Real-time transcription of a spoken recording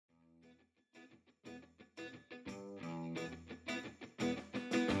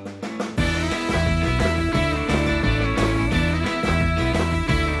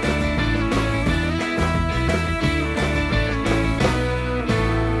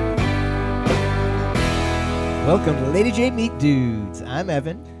Welcome to Lady Jaye Meat Dudes. I'm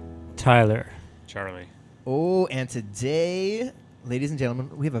Evan. Tyler. Charlie. Oh, and today, ladies and gentlemen,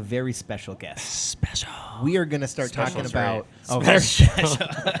 we have a very special guest. Special. We are going to start talking Special's about... right. Oh, very special.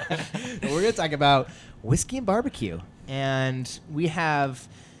 We're going to talk about whiskey and barbecue. And we have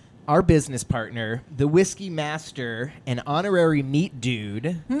our business partner, the whiskey master and honorary meat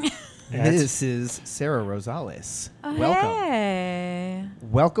dude. This is Sara Rosales. Oh, Welcome. Hey.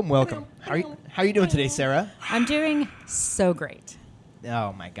 Welcome. How are you doing today, Sara? I'm doing so great.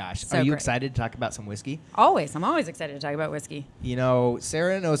 Oh, my gosh. So are you great. excited to talk about some whiskey? Always. I'm always excited to talk about whiskey. You know,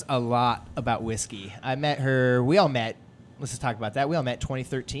 Sara knows a lot about whiskey. I met her, we all met, let's just talk about that. We all met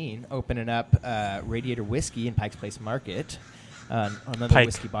 2013, opening up Radiator Whiskey in Pike's Place Market, another Pike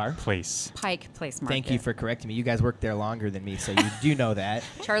whiskey bar. Place. Pike Place Market. Thank you for correcting me. You guys worked there longer than me, so you do know that.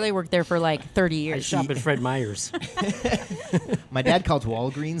 Charlie worked there for like 30 I years. shop at Fred Meyer's. My dad calls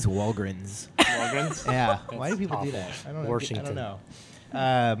Walgreens Walgreens. Walgreens? Yeah. Why do people do Awful. that? I don't know. Washington. I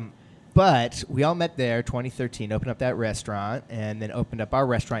don't know. But we all met there 2013, opened up that restaurant, and then opened up our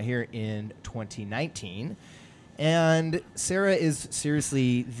restaurant here in 2019. And Sara is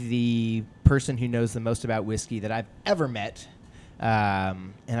seriously the person who knows the most about whiskey that I've ever met.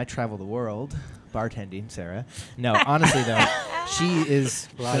 And I travel the world bartending, Sara. No, honestly, though, she is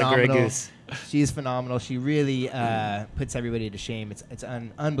A lot of Grey phenomenal. Goose. She is phenomenal. She really puts everybody to shame. It's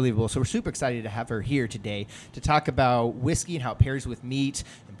unbelievable. So we're super excited to have her here today to talk about whiskey and how it pairs with meat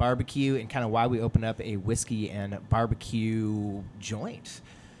and barbecue and kind of why we open up a whiskey and barbecue joint.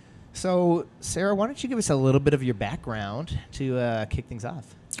 So, Sara, why don't you give us a little bit of your background to kick things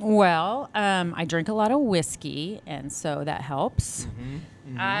off? Well, I drink a lot of whiskey, and so that helps.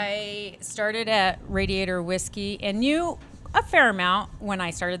 Mm-hmm. I started at Radiator Whiskey and knew a fair amount when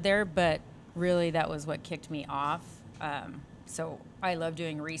I started there, but really that was what kicked me off. So I love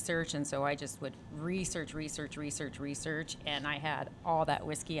doing research, and so I just would research, and I had all that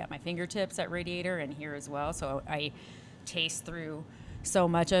whiskey at my fingertips at Radiator and here as well. So I taste through so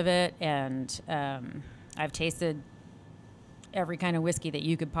much of it, and I've tasted every kind of whiskey that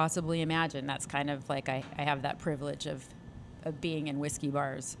you could possibly imagine. That's kind of like I have that privilege of being in whiskey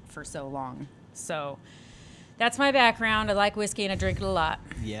bars for so long. So that's my background. I like whiskey and I drink it a lot.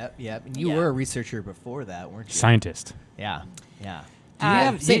 Yep. And you Yeah. were a researcher before that, weren't you? Scientist. Yeah. Do you Same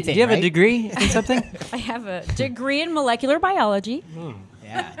have, thing, do you have right? a degree in something? I have a degree in molecular biology,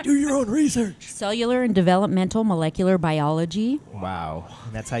 Yeah. Do your own research. cellular and developmental molecular biology. Wow.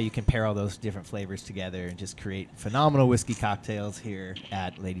 And that's how you can pair all those different flavors together and just create phenomenal whiskey cocktails here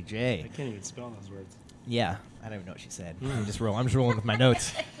at Lady I Jaye. can't even spell those words. Yeah. I don't even know what she said. I'm just rolling with my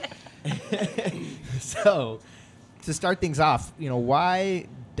notes. So, to start things off, why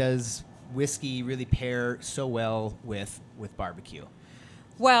does whiskey really pair so well with barbecue?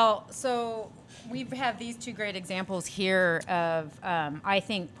 Well, so we have these two great examples here of, I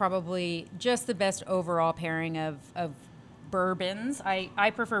think, probably just the best overall pairing of bourbons.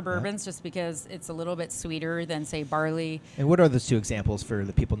 I prefer bourbons just because it's a little bit sweeter than, say, barley. And what are those two examples for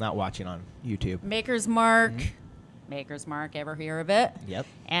the people not watching on YouTube? Maker's Mark. Maker's Mark, ever hear of it? Yep.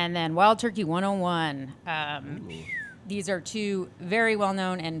 And then Wild Turkey 101. These are two very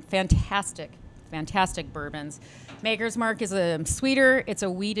well-known and fantastic bourbons. Maker's Mark is a sweeter. It's a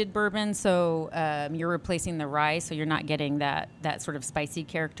wheated bourbon, so you're replacing the rye, so you're not getting that sort of spicy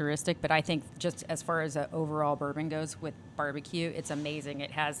characteristic. But I think just as far as an overall bourbon goes with barbecue, it's amazing.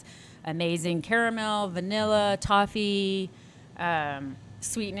 It has amazing caramel, vanilla, toffee,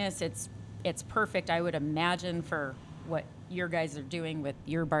 sweetness. It's perfect, I would imagine, for what your guys are doing with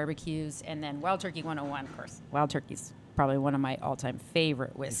your barbecues. And then Wild Turkey 101, of course. Wild Turkey's probably one of my all-time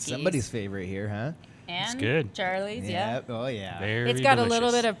favorite whiskeys. Somebody's favorite here, huh? And good. Charlie's, yeah. Yep. Oh, yeah. Very It's got delicious. a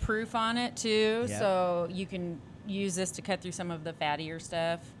little bit of proof on it, too, Yep. so you can use this to cut through some of the fattier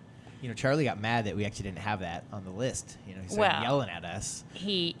stuff. Charlie got mad that we actually didn't have that on the list. He started Well. yelling at us.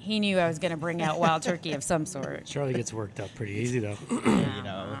 He knew I was going to bring out Wild Turkey of some sort. Charlie gets worked up pretty easy, though.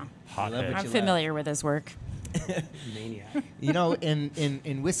 Hot love head. what I'm you familiar with his work. Maniac.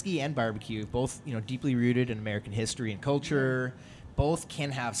 In whiskey and barbecue, both deeply rooted in American history and culture, both can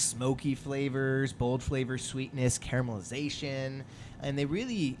have smoky flavors, bold flavors, sweetness, caramelization, and they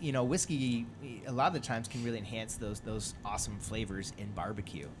really, whiskey a lot of the times can really enhance those awesome flavors in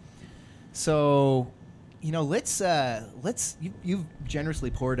barbecue. So, you've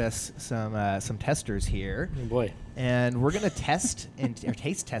generously poured us some testers here. Oh, boy. And we're going to test or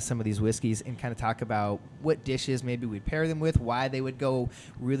taste test some of these whiskeys and kind of talk about what dishes maybe we'd pair them with, why they would go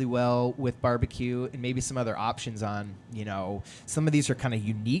really well with barbecue, and maybe some other options on, some of these are kind of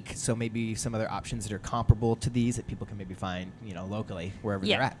unique, so maybe some other options that are comparable to these that people can maybe find, locally, wherever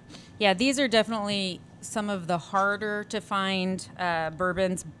they're at. Yeah, these are definitely some of the harder to find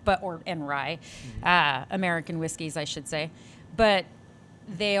bourbons, and rye, American whiskeys, I should say, but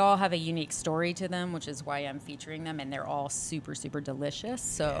they all have a unique story to them, which is why I'm featuring them, and they're all super, super delicious.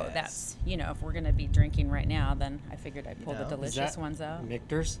 So that's, if we're going to be drinking right now, then I figured I'd pull the delicious ones out.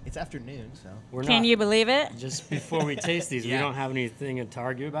 Michter's? It's afternoon, so. Can you believe it? Just before we taste these, we don't have anything to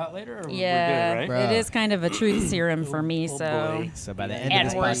argue about later? Or Yeah, we're good, right? it is kind of a truth serum for me. Oh, So, boy. So by the end and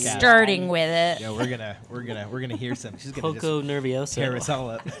of this we're podcast, starting with it. yeah, we're gonna hear some. She's gonna Coco just Nervioso. tear us all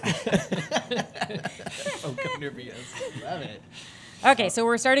up. Coco Nervioso. Love it. Okay, so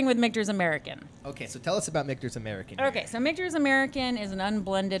we're starting with Michter's American. Okay, so tell us about Michter's American. here. Okay, so Michter's American is an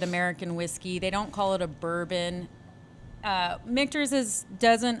unblended American whiskey. They don't call it a bourbon. Michter's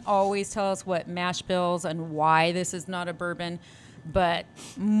doesn't always tell us what mash bills and why this is not a bourbon, but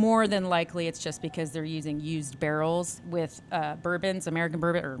more than likely it's just because they're using used barrels. With bourbons, American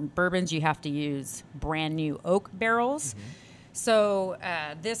bourbon or bourbons, you have to use brand new oak barrels. So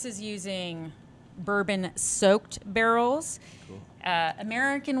this is using bourbon soaked barrels. Cool.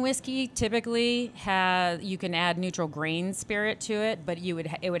 American whiskey typically you can add neutral grain spirit to it, but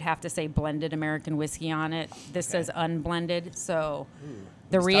it would have to say blended American whiskey on it. This says unblended, so the Let's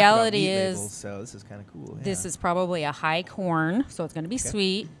talk about reality meat is labels, so this is kind of cool. this is probably a high corn, so it's going to be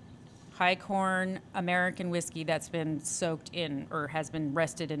sweet. High corn American whiskey that's been soaked in or has been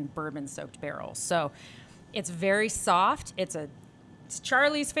rested in bourbon soaked barrels. So it's very soft. It's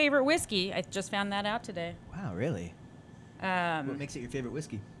Charlie's favorite whiskey. I just found that out today. Wow, really? What makes it your favorite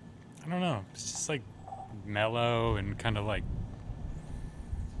whiskey? I don't know. It's just like mellow and kind of like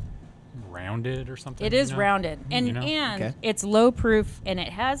rounded or something. It is you know? rounded, and You know? Okay. it's low proof, and it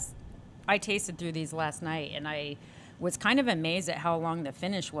has. I tasted through these last night, and I was kind of amazed at how long the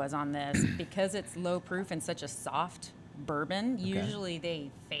finish was on this because it's low proof and such a soft bourbon. Usually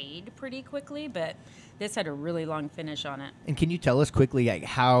they fade pretty quickly, but this had a really long finish on it. And can you tell us quickly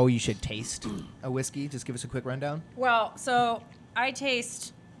how you should taste a whiskey? Just give us a quick rundown. Well, so I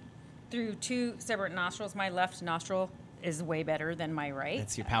taste through two separate nostrils. My left nostril is way better than my right.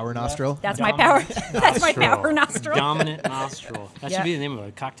 That's your power nostril. That's my power. That's my Nostril. power nostril. Dominant nostril. That Yeah. should be the name of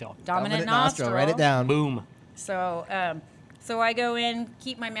a cocktail. Dominant nostril. Write it down. Boom. So, so I go in,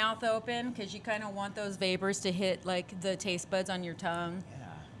 keep my mouth open because you kind of want those vapors to hit like the taste buds on your tongue. Yeah.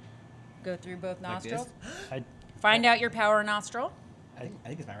 Go through both Like this? nostrils. I Find out your power nostril. I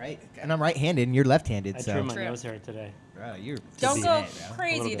think it's my right. And I'm right-handed, and you're left-handed. trimmed my True. nose hair today. Bro, you're Don't busy go today, bro.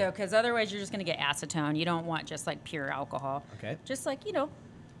 crazy little though, bit. because otherwise you're just gonna get acetone. You don't want just like pure alcohol. Okay. Just like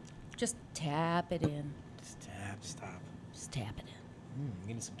just tap it in. Stop. Just tap it in.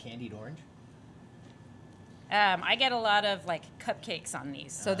 Give me some candied orange. I get a lot of like cupcakes on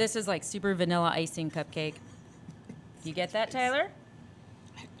these. So this is like super vanilla icing cupcake. You get that, Tyler?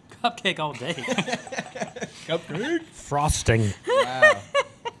 Cupcake all day. Cupcake. Frosting. Wow.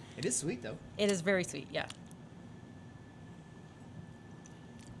 It is sweet though. It is very sweet. Yeah.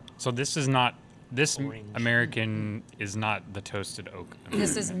 So this is not. This Orange. American is not the toasted oak.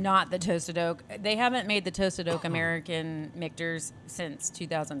 This is not the toasted oak. They haven't made the toasted oak American Michter's since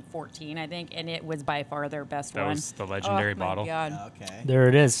 2014, I think, and it was by far their best That one. was the legendary oh, my bottle. God. Okay. There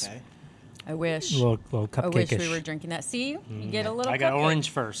it is. Okay. I wish. Little I wish cupcake-ish. we were drinking that. See, you get a little. I got cupcake. orange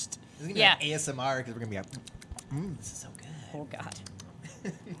first. This is gonna Yeah. be like ASMR because we're gonna be like, this is so good. Oh God.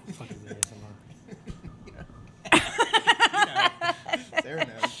 Fuck is ASMR? Sarah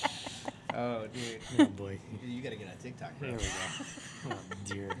knows. Oh, dude. Oh boy. You gotta get on TikTok, bro. There we go. Oh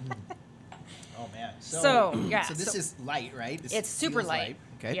dear. Oh man. So, yeah, So this so- is light, right? This It's super feels light.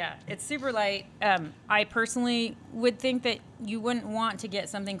 Okay. Yeah, it's super light. I personally would think that you wouldn't want to get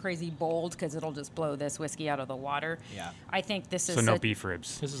something crazy bold because it'll just blow this whiskey out of the water. Yeah. I think this is So no beef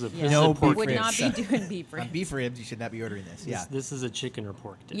ribs. This is a Yeah. this No is a pork would beef not ribs. be doing beef On ribs. beef ribs, you should not be ordering this. Yeah. This is a chicken or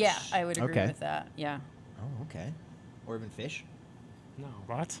pork dish. Yeah, I would agree Okay. with that. Yeah. Oh, okay. Or even fish. No.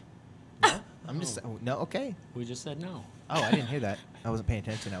 What? No. I'm just. Oh, no. Okay. We just said no. Oh, I didn't hear that. I wasn't paying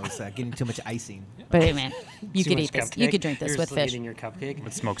attention. I was getting too much icing. But hey, man, you Too could much eat this. You cupcake? could drink this You're with still fish. eating your cupcake.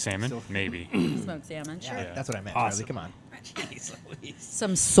 With smoked salmon? So- Maybe. Smoked salmon, sure. Yeah, Yeah. that's what I meant, Awesome. Charlie. Come on. Jeez Louise.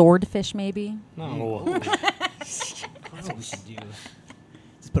 Some swordfish, maybe. No. That's what we should do.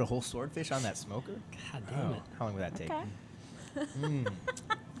 Just put a whole swordfish on that smoker. God damn it. How long would that take? Okay.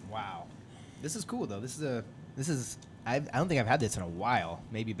 Wow. This is cool though. This is. I don't think I've had this in a while.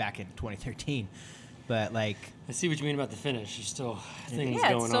 Maybe back in 2013. But like, I see what you mean about the finish. There's still things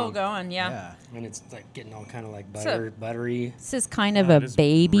Yeah, going it's still on. going. Yeah. yeah. And it's like getting all kind of like So- buttery. This is kind of Yeah, a it is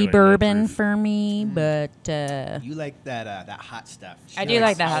baby really low bourbon proof. for me, but You like that hot stuff. I She do likes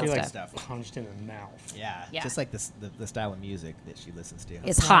like the hot spicy stuff. Punched in the mouth. Yeah, Yeah. just like the style of music that she listens to.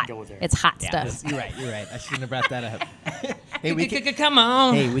 it's not hot. go there. It's hot Yeah, stuff. you're right. You're right. I shouldn't have brought that up. Hey, we can, Come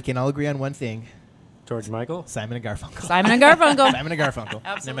on. hey, we can all agree on one thing: George Michael. Simon and Garfunkel. Simon and Garfunkel. Simon and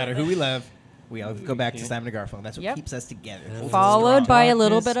Garfunkel. No matter who we love, we all go back to Yeah. Simon and Garfunkel. That's what Yep. keeps us together. Yeah. Holds us Followed strong, by a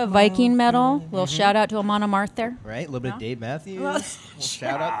little bit of Viking metal. Little shout out to Amon Amarth there. right. A little bit No? of Dave Matthews. Little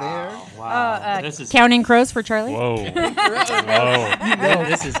shout out there. Wow. This is Counting Crows for Charlie. Whoa. Whoa.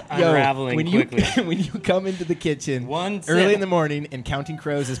 this is Yo, unraveling when quickly. you when you come into the kitchen One early sip. in the morning and Counting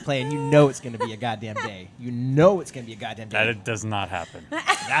Crows is playing, you know it's going to be a goddamn day. You know it's going to be a goddamn day. That it does not happen.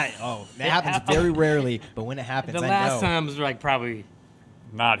 that happens very rarely, but when it happens, The I last know. time was like probably.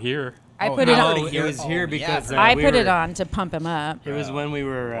 Not here. I Oh, put it no. on. Oh, it was here Oh, yeah, because bro. I we put it were- on to pump him up. It was when we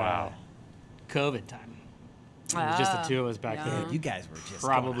were Wow. COVID time. It was just the Ah, two of us back yeah. there. You guys were just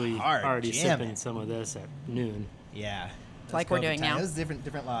Probably going hard, already jamming. sipping some of this at noon. Yeah, That Like was we're COVID doing time. now. It was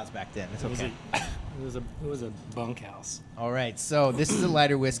different laws back then. It's It was, okay. it was a bunkhouse. All right, so this is a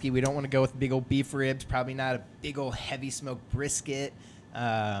lighter whiskey. We don't want to go with big old beef ribs. Probably not a big old heavy smoked brisket.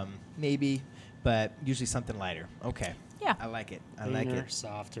 Maybe, but usually something lighter. Okay. Yeah. I like it. I like Leaner, it.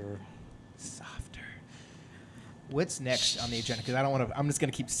 softer. Softer. What's next on the agenda? Because I don't want to. I'm just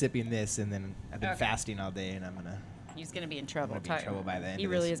gonna keep sipping this, and then I've been Okay. fasting all day, and I'm gonna. He's going to be in trouble. I'm gonna be in trouble by the end He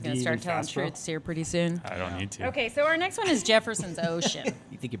of really this. is going Do to you start even telling fast, bro? truths here pretty soon. I don't need to. Okay, so our next one is Jefferson's Ocean.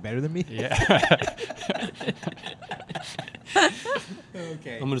 You think you're better than me? Yeah.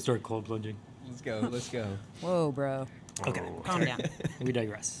 Okay. I'm gonna start cold plunging. Let's go. Let's go. Whoa, bro. Okay, Calm down. we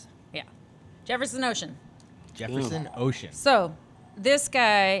digress. Yeah. Jefferson Ocean. Jefferson Ocean. So, this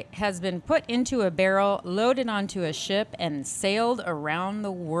guy has been put into a barrel, loaded onto a ship, and sailed around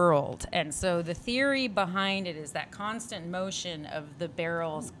the world. And so, the theory behind it is that constant motion of the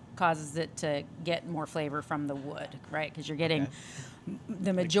barrels causes it to get more flavor from the wood, right? Because you're getting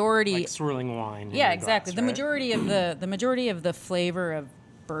the majority. Like swirling wine. in yeah, your exactly. glass, The right? majority of the flavor of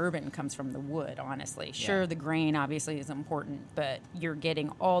bourbon comes from the wood, honestly. Sure, Yeah. the grain obviously is important, but you're getting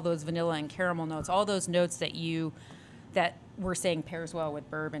all those vanilla and caramel notes, all those notes that we're saying pairs well with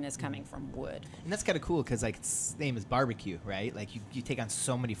bourbon is coming from wood. And that's kind of cool because like its name is barbecue, right? Like you take on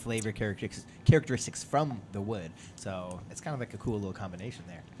so many flavor characteristics from the wood, so it's kind of like a cool little combination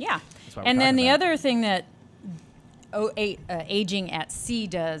there. Yeah. That's what we're And then talking the about. other thing that aging at sea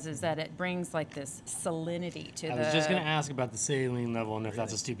does is that it brings like this salinity to I the. was just gonna ask about the saline level and if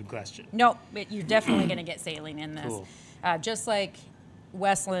that's a stupid question. Nope, you're definitely going to get saline in this. Cool. Just like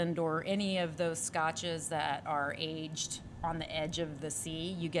Westland or any of those scotches that are aged on the edge of the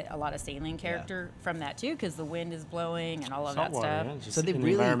sea, you get a lot of saline character from that too, because the wind is blowing and all of Salt that water, stuff. yeah, just So they in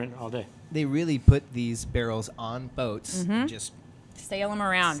really- the environment all day. They really put these barrels on boats, Mm-hmm. and just Sail them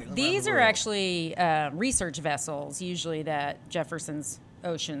around. Sail 'em around These the are world. actually research vessels, usually that Jefferson's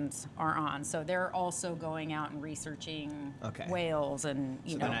Oceans are on. So they're also going out and researching Okay. whales and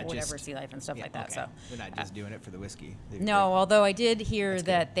So they're not whatever just- sea life and stuff yeah, like that. okay. So they're not just doing it for the whiskey. no, although I did hear That's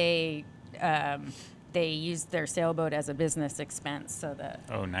that they used their sailboat as a business expense, so that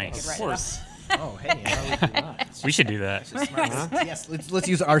Oh, nice. Right. Of course. Oh, hey. We should do that. Yes, let's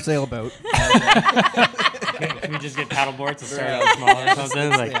use our sailboat. Can we just get paddle boards and start out small or something?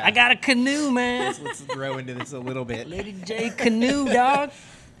 Like, Yeah. I got a canoe, man. Let's throw into this a little bit. Lady Jaye canoe, dog.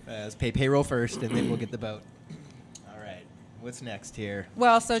 Let's pay payroll first, and then we'll get the boat. All right. What's next here?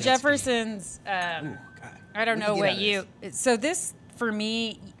 well, so Jet ski. Jefferson's. Ooh, God. I don't What know did you what get out you. of So this for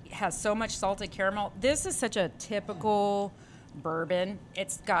me has so much salted caramel. This is such a typical bourbon.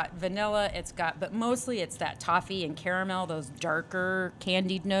 It's got vanilla. But mostly it's that toffee and caramel, those darker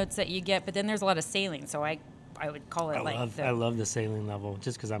candied notes that you get. But then there's a lot of saline. So I would call it I love the saline level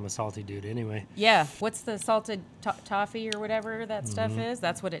just because I'm a salty dude anyway. Yeah. What's the salted toffee or whatever that stuff is?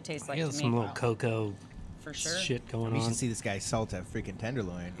 That's what it tastes I like got to some me. little cocoa For sure. shit going You on. should see this guy salt a freaking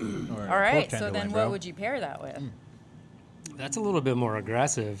tenderloin. Or All pork right. So tenderloin, then bro. what would you pair that with? That's a little bit more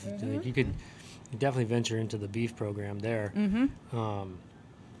aggressive. Mm-hmm. Like, you could definitely venture into the beef program there. Mm-hmm. What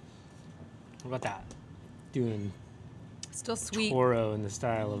about that? Doing Still sweet. Toro in the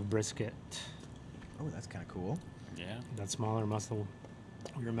style of brisket. Oh, that's kind of cool. Yeah. That smaller muscle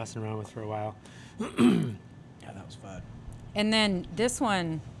we were messing around with for a while. Yeah, that was fun. And then this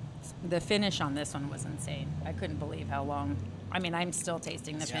one, the finish on this one was insane. I couldn't believe how long. I mean, I'm still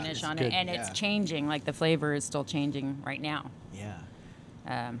tasting the Yeah, finish it's on good. it, and it's Yeah. changing. Like the flavor is still changing right now.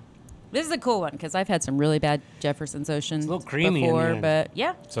 Yeah. This is a cool one because I've had some really bad Jefferson's Ocean It's a little creamy in the before, end. but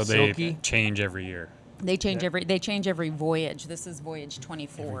yeah, So they Silky. change every year. they change every voyage. This is voyage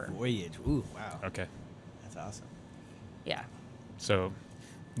 24. Voyage. Ooh, wow. Okay. That's awesome. Yeah, So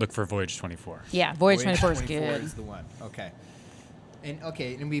look for Voyage 24. yeah, voyage 24 is 24 good. is the one. Okay. And I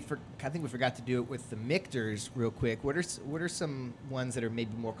think we forgot to do it with the Michters real quick. What are some ones that are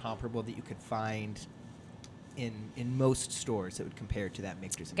maybe more comparable that you could find in most stores that would compare to that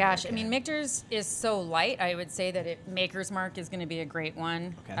Michters? Gosh, I American? mean, Michter's is so light. I would say that Maker's Mark is going to be a great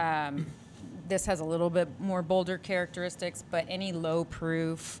one. Okay. This has a little bit more bolder characteristics, but any low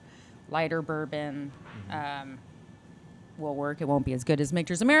proof, lighter bourbon will work. It won't be as good as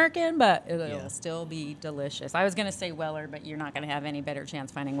Michter's American, but it'll still be delicious. I was going to say Weller, but you're not going to have any better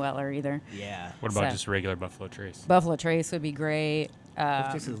chance finding Weller either. Yeah. What about So- just regular Buffalo Trace? Buffalo Trace would be great.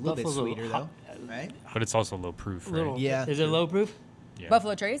 This is a little bit Buffalo's a little sweeter though, right? But it's also low proof, right? Little. Yeah. Is it low proof? Yeah.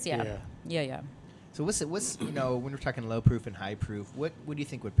 Buffalo Trace, yeah. Yeah. Yeah. So what's when we're talking low proof and high proof, what do you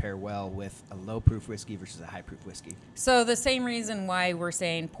think would pair well with a low proof whiskey versus a high proof whiskey? So the same reason why we're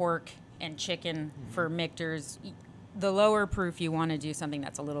saying pork and chicken for Michter's, the lower proof you want to do something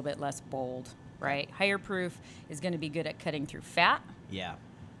that's a little bit less bold, right? Higher proof is going to be good at cutting through fat. Yeah.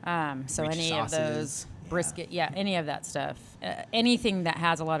 So Rich any sauces, of those yeah. brisket, any of that stuff, anything that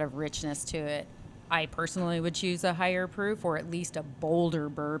has a lot of richness to it, I personally would choose a higher proof or at least a bolder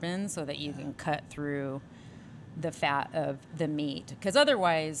bourbon so that you can cut through the fat of the meat. Because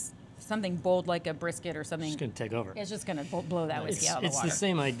otherwise, something bold like a brisket or something, It's going to take over. it's just going to blow that whiskey out of the It's water. the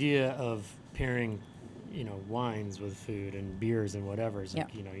same idea of pairing, wines with food and beers and whatever. It's like,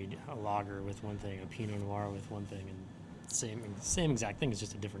 Yeah. a lager with one thing, a Pinot Noir with one thing, and same exact thing. It's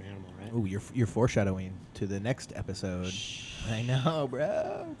just a different animal, right? Ooh, you're foreshadowing to the next episode. I know,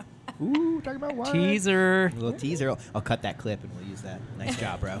 bro. Ooh, talking about wine. Teaser. A little teaser. I'll cut that clip and we'll use that. Nice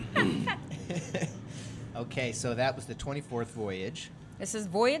job, bro. Okay, so that was the 24th voyage. This is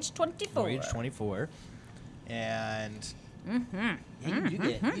Voyage 24. Voyage 24. And yeah, you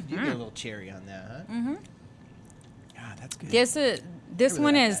do get a little cherry on that, huh? Mm-hmm. God, that's good. This really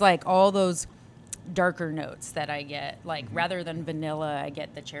one like is that. like all those darker notes that I get. Like Mm-hmm. rather than vanilla, I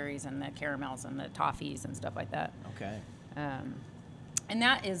get the cherries and the caramels and the toffees and stuff like that. Okay. And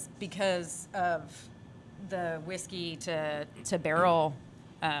that is because of the whiskey to barrel,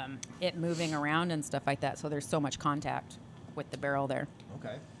 it moving around and stuff like that. So there's so much contact with the barrel there.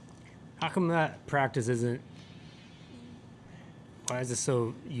 Okay. How come that practice isn't? Why is this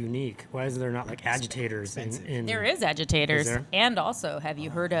so unique? Why is there not like agitators in? There is agitators. Is there? And also, have you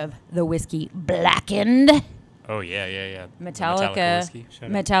heard of the whiskey blackened? Oh, yeah. The Metallica whiskey. Shut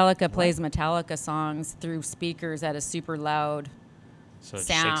up. Metallica plays Metallica songs through speakers at a super loud So it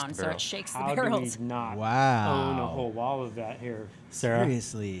sound, shakes the so barrel. it shakes the How do barrels. we not Wow. own a whole wall of that here, Sarah?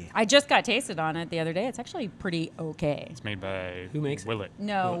 Seriously. I just got tasted on it the other day. It's actually pretty okay. It's made by Who makes it? Willet.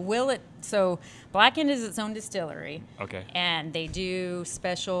 No, Willet. So Blackened is its own distillery. Okay. And they do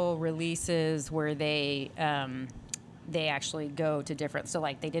special releases where they actually go to different. So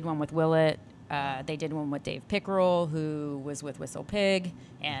like they did one with Willet. They did one with Dave Pickerel, who was with Whistle Pig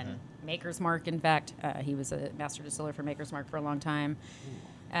and Maker's Mark. In fact, he was a master distiller for Maker's Mark for a long time.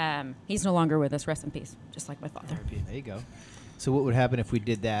 He's no longer with us. Rest in peace, just like my father. There you go. So what would happen if we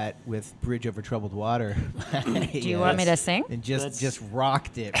did that with Bridge Over Troubled Water? Do you want me to sing? And Let's- just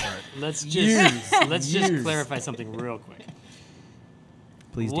rocked it. Let's just clarify something real quick.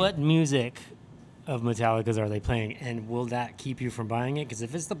 Please do. What music of Metallica's are they playing, and will that keep you from buying it? Because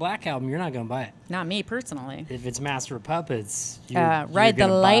if it's the Black Album, you're not going to buy it. Not me personally. If it's Master of Puppets, Ride the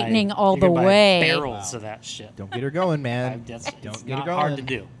gonna Lightning all you're gonna the buy way. Barrels of that shit. Don't get her going, man. That's Don't it's get her not going. hard to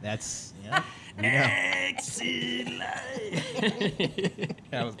do. That's we know.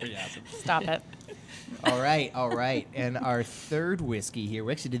 That was pretty awesome. Stop it. All right. And our third whiskey here.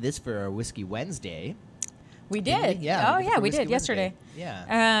 We actually did this for our Whiskey Wednesday. We Didn't did. we? Yeah. Oh, we did yeah, for we Whiskey did yesterday. Wednesday.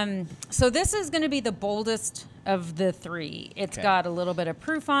 Yeah. So this is going to be the boldest of the three. It's Okay. got a little bit of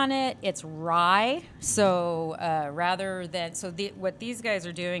proof on it. It's rye. So what these guys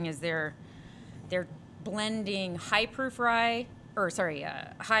are doing is they're blending high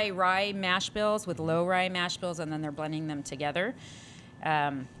rye mash bills with low rye mash bills, and then they're blending them together.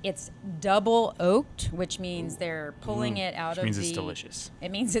 It's double oaked, which means they're pulling it out of Which means the. it's delicious. It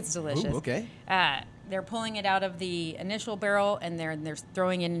means it's delicious. Ooh, okay. They're pulling it out of the initial barrel, and they're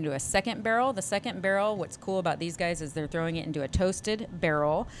throwing it into a second barrel. The second barrel, what's cool about these guys is they're throwing it into a toasted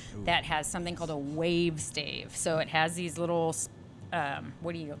barrel that has something called a wave stave. So it has these little,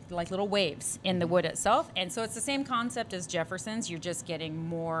 little waves in the wood itself. And so it's the same concept as Jefferson's. You're just getting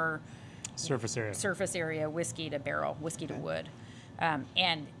more Surface area. surface area whiskey to barrel, whiskey to wood.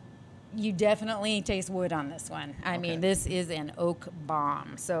 And You definitely taste wood on this one. I mean, this is an oak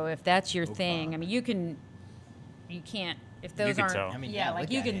bomb. So if that's your thing, bomb. I mean, you can't. If those can aren't, tell. I mean, yeah, yeah, like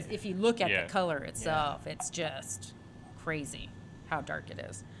look you at can. it. If you look at Yeah. the color itself, it's just crazy how dark it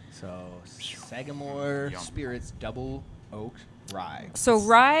is. So Sagamore Yum. Spirits Double Oak Rye. So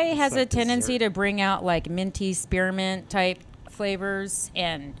rye has like a tendency dessert. to bring out like minty spearmint type flavors,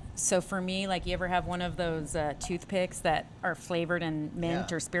 and so for me, like you ever have one of those toothpicks that are flavored in mint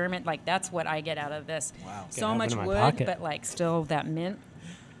Yeah. or spearmint, like that's what I get out of this. Wow. So Gotta have much it in my wood, pocket. but like still that mint.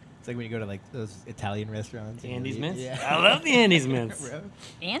 It's like when you go to like those Italian restaurants. and Andes you- mints. Yeah. I love the Andes mints. Bro.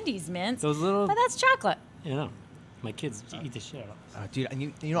 Andes mints. Those little, But that's chocolate. you know, my kids eat the shit out of. Oh, dude, and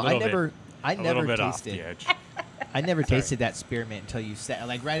you know, I Little bit. never A little bit off tasted. the edge. I never tasted that spearmint until you said,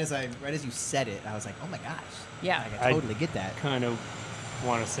 like, right as you said it, I was like, oh my gosh. Yeah. Like, I totally get that. Kind of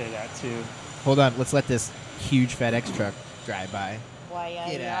want to say that too. Hold on, let's let this huge FedEx truck drive by. Why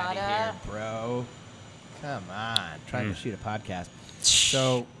Get out of here, bro. Come on, trying to shoot a podcast.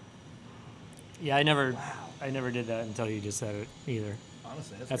 So, Yeah, I never did that until you just said it either.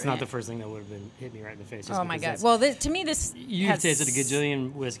 honestly, That's great. not the first thing that would have been hit me right in the face. just Oh my because god. that's- Well, to me, this You've has tasted a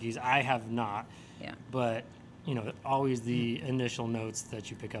gajillion whiskeys. I have not. Yeah. But, you know, always the initial notes that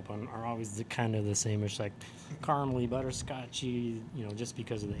you pick up on are always the kind of the same. It's like caramely, butterscotchy, you know, just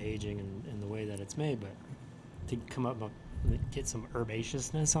because of the aging and the way that it's made. But to come up and get some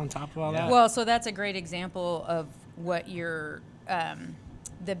herbaceousness on top of all Yeah. that. Well, so that's a great example of what your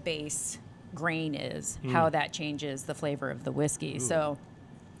the base grain is, how that changes the flavor of the whiskey. So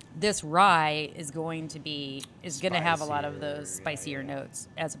this rye is going to have a lot of those spicier notes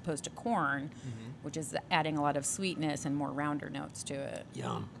as opposed to corn, which is adding a lot of sweetness and more rounder notes to it.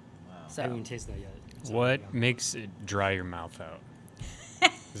 Yum. I So haven't even tasted that yet. So, What yeah. makes it dry your mouth out?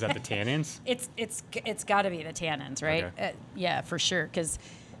 Is that the tannins? it's got to be the tannins, right? Okay. Yeah, for sure. Because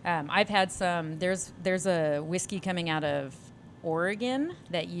I've had some. There's a whiskey coming out of Oregon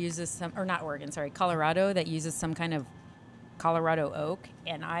that uses Colorado that uses some kind of Colorado oak,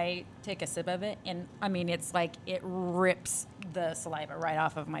 and I take a sip of it, and I mean it's like it rips the saliva right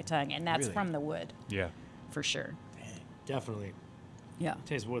off of my tongue, and that's Really? from the wood Yeah. for sure. Definitely. Yeah.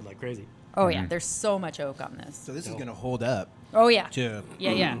 Tastes wood like crazy. Oh yeah. There's so much oak on this. So this is gonna hold up Oh yeah. to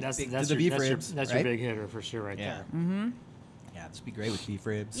Yeah. That's, Big- that's, to the your, beef that's, your, ribs, that's right? your big hitter for sure right Yeah. there. Yeah, this would be great with beef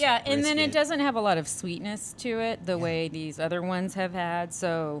ribs. Yeah, and then it brisket. doesn't have a lot of sweetness to it the way these other ones have had.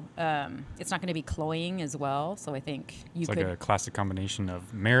 So it's not going to be cloying as well. So I think you It's could. like a classic combination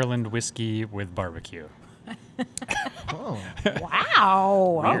of Maryland whiskey with barbecue. Oh. Wow!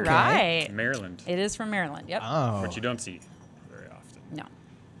 All Okay. right. Maryland, It is from Maryland. Yep. Oh. which you don't see very often. No.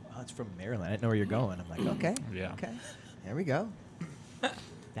 Oh, it's from Maryland. I didn't know where you're going. I'm like, okay. Yeah. Okay. There we go.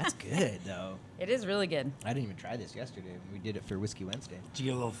 That's good though. It is really good. I didn't even try this yesterday when we did it for Whiskey Wednesday. Did you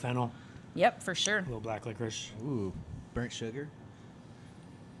get a little fennel, Yep, for sure. a little black licorice? Ooh, burnt sugar.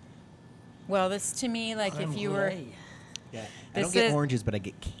 Well, this to me, like if you were. Yeah. I This don't get is- oranges, but I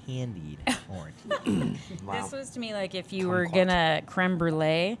get candied orange. Wow. This was to me like if you were gonna creme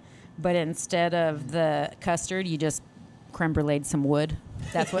brulee, but instead of the custard, you just creme bruleed some wood.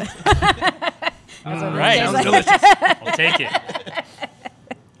 That's what. All right, tastes sounds like. delicious. I'll take it.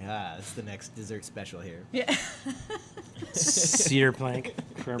 Ah, this is the next dessert special here. Yeah. Cedar plank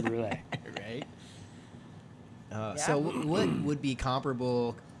creme brulee. Right? So what would be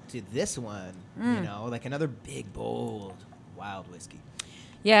comparable to this one? Mm. You know, like another big, bold, wild whiskey.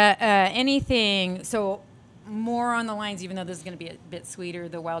 Yeah, anything. So more on the lines, even though this is going to be a bit sweeter,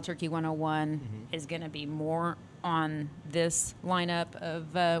 the Wild Turkey 101 is going to be more on this lineup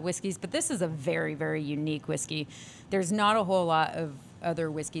of whiskeys. But this is a very, very unique whiskey. There's not a whole lot of other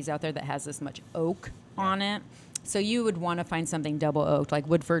whiskeys out there that has this much oak on it. So you would want to find something double oaked, like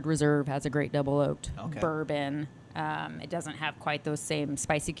Woodford Reserve has a great double oaked bourbon. It doesn't have quite those same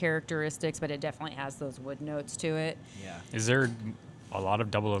spicy characteristics, but it definitely has those wood notes to it. Yeah. Is there a lot of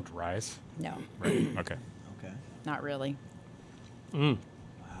double oaked rye? No, Right. Okay. Okay. not really. Mm.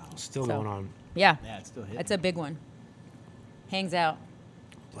 Wow. Still So- going on. Yeah, Yeah, it's still hitting. it's a big one. Hangs out.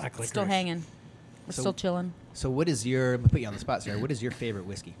 Black licorice. Still hanging. We're So- still chilling. So what is your, I'm going to put you on the spot, Sarah. What is your favorite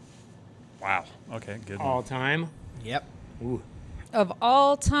whiskey? Wow. Okay. Good. All One. time. Yep. Ooh. Of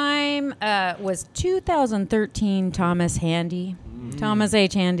all time was 2013 Thomas Handy. Thomas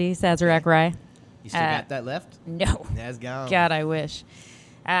H. Handy, Sazerac Rye. You still got that left? No. That's gone. God, I wish.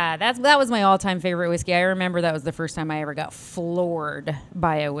 That was my all-time favorite whiskey. I remember that was the first time I ever got floored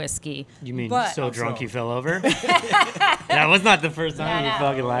by a whiskey. You mean But- so drunk you fell over? That was not the first time, you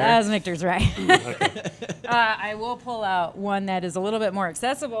fucking liar. That was Victor's right. I will pull out one that is a little bit more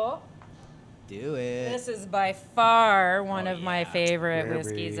accessible. Do it. This is by far one Oh, of my yeah. favorite Rare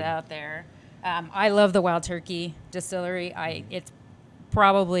whiskeys breed. out there. I love the Wild Turkey Distillery. It's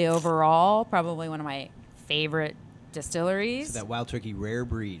probably overall one of my favorite distilleries. So that Wild Turkey rare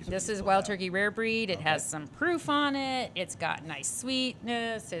breed. This what is you Wild pulled out. Turkey Rare Breed. It Okay. has some proof on it. It's got nice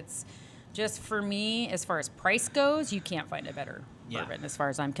sweetness. It's just, for me, as far as price goes, you can't find a better Yeah. bourbon as far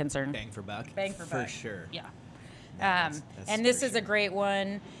as I'm concerned. Bang for buck. Bang for buck. sure. Yeah. That's And this for is a sure. great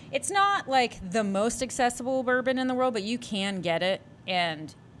one. It's not like the most accessible bourbon in the world, but you can get it,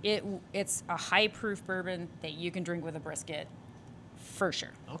 and it's a high proof bourbon that you can drink with a brisket, for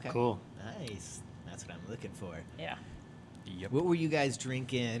sure. Okay. Cool. Nice. That's what I'm looking for. Yeah. Yep. What were you guys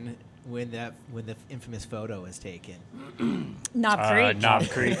drinking when the infamous photo was taken? Knob Creek. Knob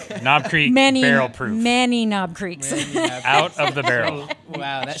Creek. Knob Creek Many, barrel proof. many Knob Creeks. Out of the barrel.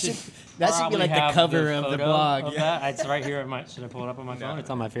 Wow, that should be Probably like the have cover of the photo blog. of Yeah. that. It's right here. Should I pull it up on my phone? No. It's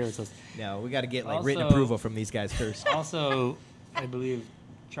on my favorites list. No, we got to get like written Also- approval from these guys first. Also, I believe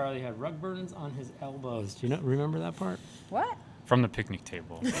Charlie had rug burns on his elbows. Do you remember that part? What? From the picnic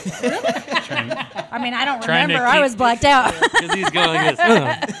table. I mean, I don't Trying to remember. I keep- was blacked out. Because he's going like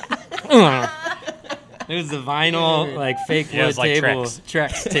this. It was the vinyl, like fake Yeah, it wood was like table,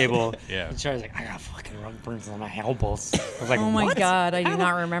 Trex. table. Yeah. And Charlie's like, I got fucking rug burns on my elbows. I was like, Oh my what? God, I do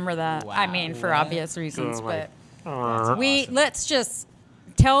not remember that. I Wow. mean, for obvious reasons, Oh my- but let's just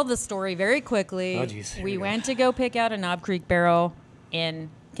tell the story very quickly. Oh, geez. Here We we go. went to go pick out a Knob Creek barrel in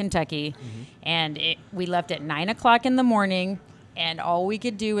Kentucky, and we left at 9 o'clock in the morning, and all we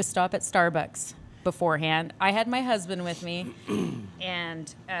could do was stop at Starbucks beforehand. I had my husband with me,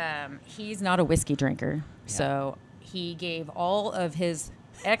 and he's not a whiskey drinker, so he gave all of his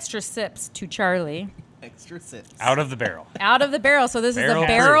extra sips to Charlie Extra sips. Out of the barrel. out of the barrel. So this Barrel is a proof.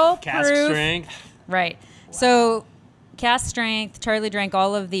 barrel Cask proof. strength. Right. So cask strength. Charlie drank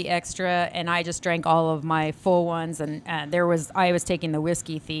all of the extra, and I just drank all of my full ones. And I was taking the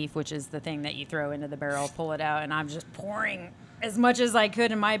whiskey thief, which is the thing that you throw into the barrel, pull it out, and I'm just pouring as much as I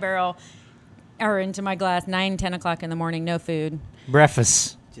could in my barrel or into my glass. 9, 10 o'clock in the morning, no food.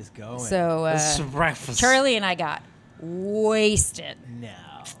 Breakfast. Just going. So This is breakfast. Charlie and I got wasted. No.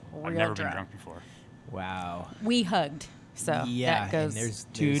 I've Real never been drunk. drunk before. Wow. We hugged. So Yeah, that goes. and there's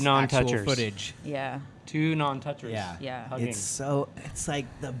Two actual non-touchers. footage. Yeah. 2 non-touchers. Yeah. Yeah. Hugging. It's like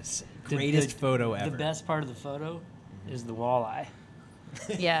the The- greatest the- photo ever. The best part of the photo is the walleye.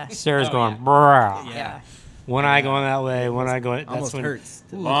 Yeah. Sarah's Oh, going, yeah. brah. Yeah. One eye going that way, one eye going. That's Almost when, hurts.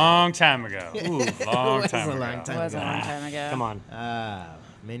 Long time ago. It Long was time a ago. long time It was a ago. long time ago. Come on,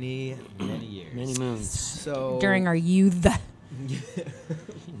 Many years. many moons. So During our youth.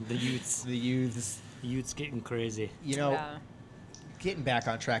 The youths, the youths, getting crazy. you know, Yeah. getting back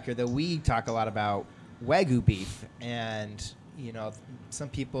on track here, though, we talk a lot about Wagyu beef, and you know, some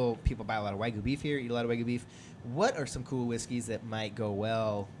people buy a lot of Wagyu beef here, eat a lot of Wagyu beef. What are some cool whiskeys that might go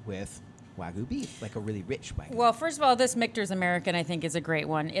well with Wagyu beef, like a really rich Wagyu? Well, first of all, this Michter's American, I think, is a great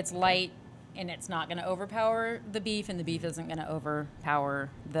one. It's light, and it's not going to overpower the beef, and the beef isn't going to overpower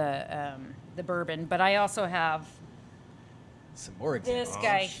the bourbon. But I also have Some more this examples.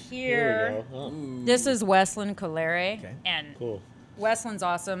 guy here. This is Westland Colere, Okay. and Cool. Westland's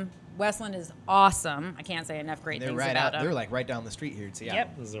awesome. Westland is awesome. I can't say enough great They're things right about out. them. They're like right down the street here in Seattle.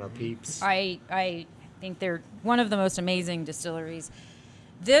 Yep. Those are our peeps. I think they're one of the most amazing distilleries.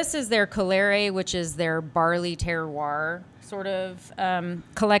 This is their Colere, which is their barley terroir sort of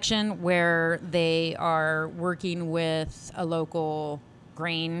collection, where they are working with a local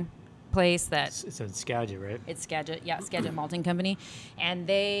grain place that It's a Skagit, right? it's Skagit, Skagit Malting Company, and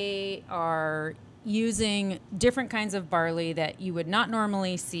they are using different kinds of barley that you would not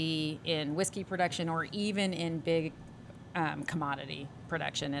normally see in whiskey production or even in big commodity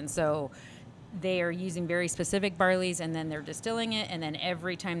production. And so they are using very specific barleys, and then they're distilling it, and then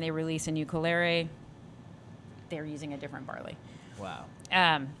every time they release a new Colere, they're using a different barley. Wow.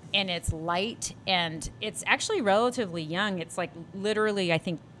 And it's light, and it's actually relatively young. It's like literally, I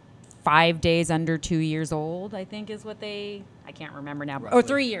think, 5 days under 2 years old, I think is what I can't remember now. Roughly. Oh,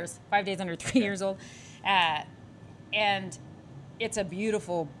 3 years. 5 days under 3 years old. And it's a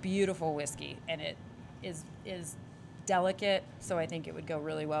beautiful, beautiful whiskey, and it is delicate, so I think it would go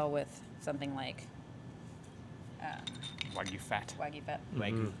really well with something like Wagyu fat. Wagyu fat.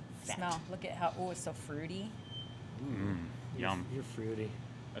 Wagyu fat. Smell. Look at how, it's so fruity. Yum. You're fruity.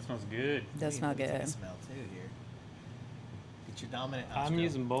 That smells good. It does smell Take a good. smell too here. Get your dominant I'm nostril.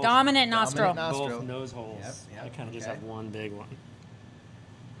 using both. Dominant nostril. Dominant nostril. Both nose holes. Yep, I kind of just okay. have one big one.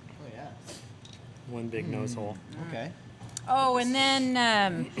 Oh yeah. One big nose hole. Okay. Oh, and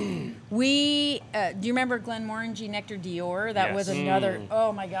then we do you remember Glenmorangie Nectar Dior? That was Yes. another.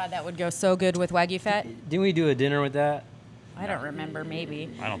 Oh my God, that would go so good with Wagyu fat. Didn't we do a dinner with that? I don't remember, maybe.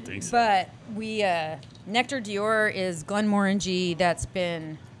 I don't think so. But we Nectar Dior is Glenmorangie that's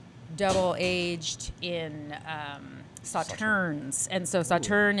been double aged in Sauternes, and so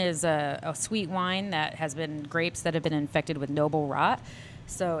Sauterne is a sweet wine that has been grapes that have been infected with noble rot.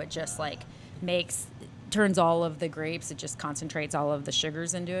 So it just like turns all of the grapes. It just concentrates all of the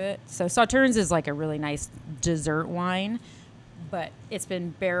sugars into it. So Sauternes is like a really nice dessert wine, but it's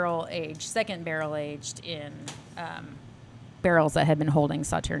been second barrel aged in barrels that had been holding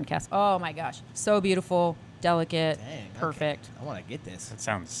Sauterne casks. Oh my gosh, so beautiful, delicate, Dang, perfect. Okay. I want to get this. That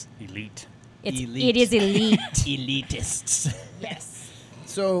sounds elite. It Elite. is elite. Elitists. Yes.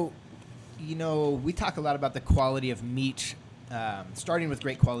 So, we talk a lot about the quality of meat, starting with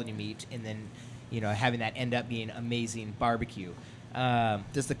great quality meat, and then, having that end up being amazing barbecue.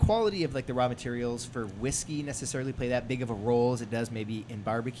 Does the quality of like the raw materials for whiskey necessarily play that big of a role as it does maybe in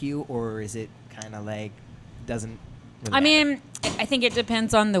barbecue, or is it kind of like doesn't? Really I matter? mean, I think it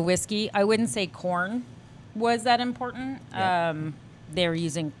depends on the whiskey. I wouldn't say corn was that important. Yeah. They're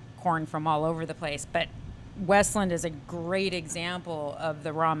using corn from all over the place, but Westland is a great example of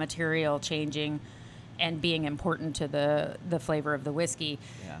the raw material changing and being important to the flavor of the whiskey.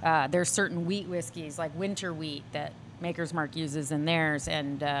 Yeah. There's certain wheat whiskeys like winter wheat that Maker's Mark uses in theirs,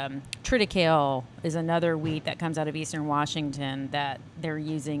 and triticale is another wheat that comes out of Eastern Washington that they're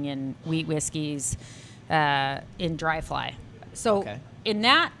using in wheat whiskeys in dry fly. So Okay. in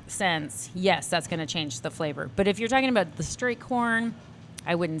that sense, yes, that's going to change the flavor. But if you're talking about the straight corn,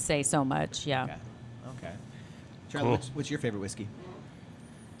 I wouldn't say so much. Yeah. Okay. Charlie, Cool. what's your favorite whiskey?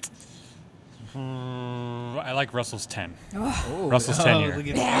 I like Russell's 10. Oh, Russell's 10 year. look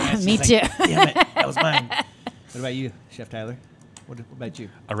at Yeah, that. me She's too. like, damn it, that was mine. What about you, Chef Tyler? What about you?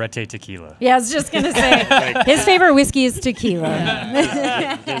 Arete tequila. Yeah, I was just going to say, his favorite whiskey is tequila.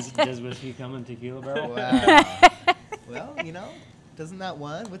 Does whiskey come in tequila barrel? Wow. Well, doesn't that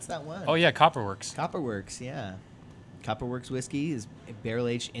one? What's that one? Oh, yeah, Copperworks. Copperworks, yeah. Copperworks whiskey is barrel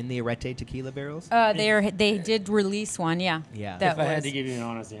aged in the Arete tequila barrels. They did release one, yeah. Yeah. That If I had was- to give you an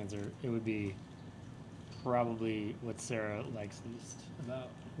honest answer, it would be probably what Sarah likes least about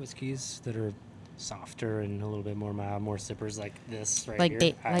whiskeys that are softer and a little bit more mild, more sippers like this right like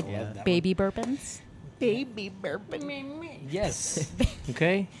here. I like love that baby bourbons. Baby bourbon. one. Yes.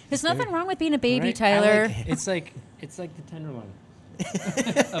 Okay. There's nothing wrong with being a baby, Right? Tyler. It's like the tenderloin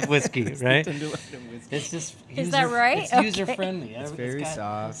of whiskey, right? It's just Is that right? It's Okay. user friendly. It's very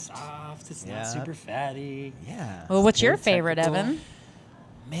soft. Soft. It's Yeah. not super fatty. Yeah. Well, what's your Very favorite, technical. Evan?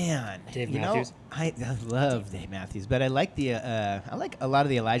 Man, Dave you Matthews? know, I love Dave Matthews, but I like I like a lot of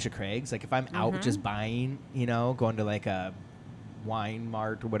the Elijah Craigs. Like if I'm out just buying, going to like a wine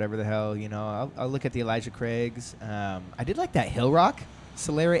mart or whatever the hell, I'll look at the Elijah Craigs. I did like that Hill Rock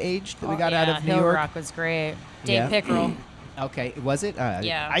Solera aged that we got out of New Hill York. Rock was great. Dave Yeah. Pickerel. Okay, was it?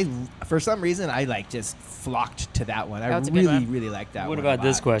 Yeah. I for some reason I just flocked to that one. I That's a good really one. really like that What one. about a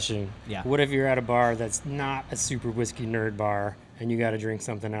this lot. question? Yeah. What if you're at a bar that's not a super whiskey nerd bar and you got to drink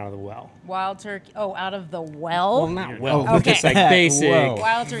something out of the well? Wild Turkey. Oh, out of the well? Well, not well, Oh, but just okay. like basic. Whoa.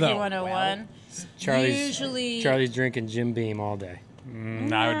 Wild Turkey The 101. Usually, Charlie's drinking Jim Beam all day.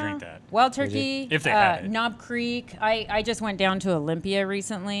 I would drink that. Wild Turkey, If they had it. Knob Creek. I just went down to Olympia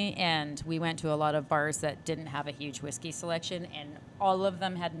recently, and we went to a lot of bars that didn't have a huge whiskey selection, and all of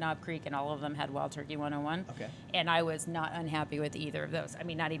them had Knob Creek, and all of them had Wild Turkey 101. Okay. And I was not unhappy with either of those. I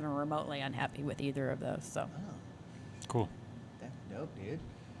mean, not even remotely unhappy with either of those. So Cool. That's dope, dude.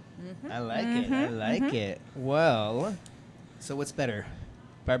 I like it. I like it. Well, so what's better,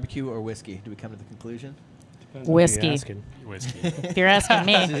 barbecue or whiskey? Do we come to the conclusion? Depends what Whiskey. you're asking. Whiskey. if you're asking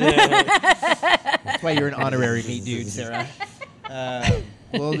me, That's why you're an honorary meat dude, Sarah.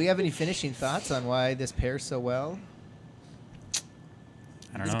 Well, do we have any finishing thoughts on why this pairs so well?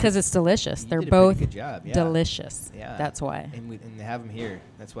 I don't it's know. because it's delicious. You They're did a pretty both good job, yeah. delicious. Yeah. That's why. And they have them here.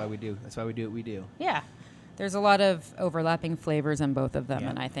 That's why we do. That's why we do what we do. Yeah. There's a lot of overlapping flavors in both of them, Yeah.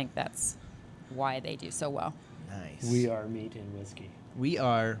 and I think that's why they do so well. Nice. We are meat and whiskey. We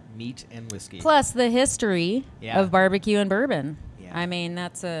are meat and whiskey. Plus the history Yeah. of barbecue and bourbon. Yeah. I mean,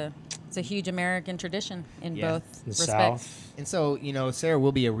 it's a huge American tradition in Yeah. both The respects. South. And so, Sarah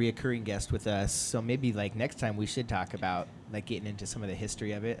will be a reoccurring guest with us. So maybe like next time we should talk about like getting into some of the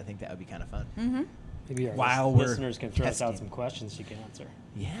history of it. I think that would be kind of fun. Mm-hmm. Maybe our While we're listeners can throw us out testing. some questions she can answer.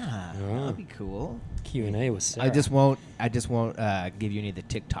 Yeah, Yeah. that'd be cool. Q&A with Sarah. I just won't give you any of the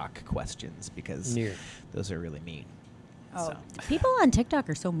TikTok questions because Near. those are really mean. Oh, So. people on TikTok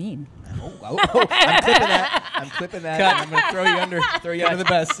are so mean. I'm clipping that. I'm clipping that. And I'm going to throw you under the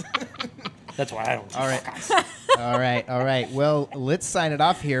bus. That's why I don't. All right. All right. Well, let's sign it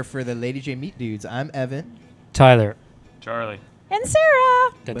off here for the Lady Jaye Meat Dudes. I'm Evan. Tyler. Charlie. And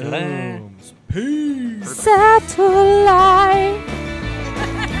Sarah. Da-da-da. Peace. Satellite.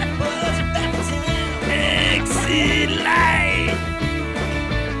 Exit light.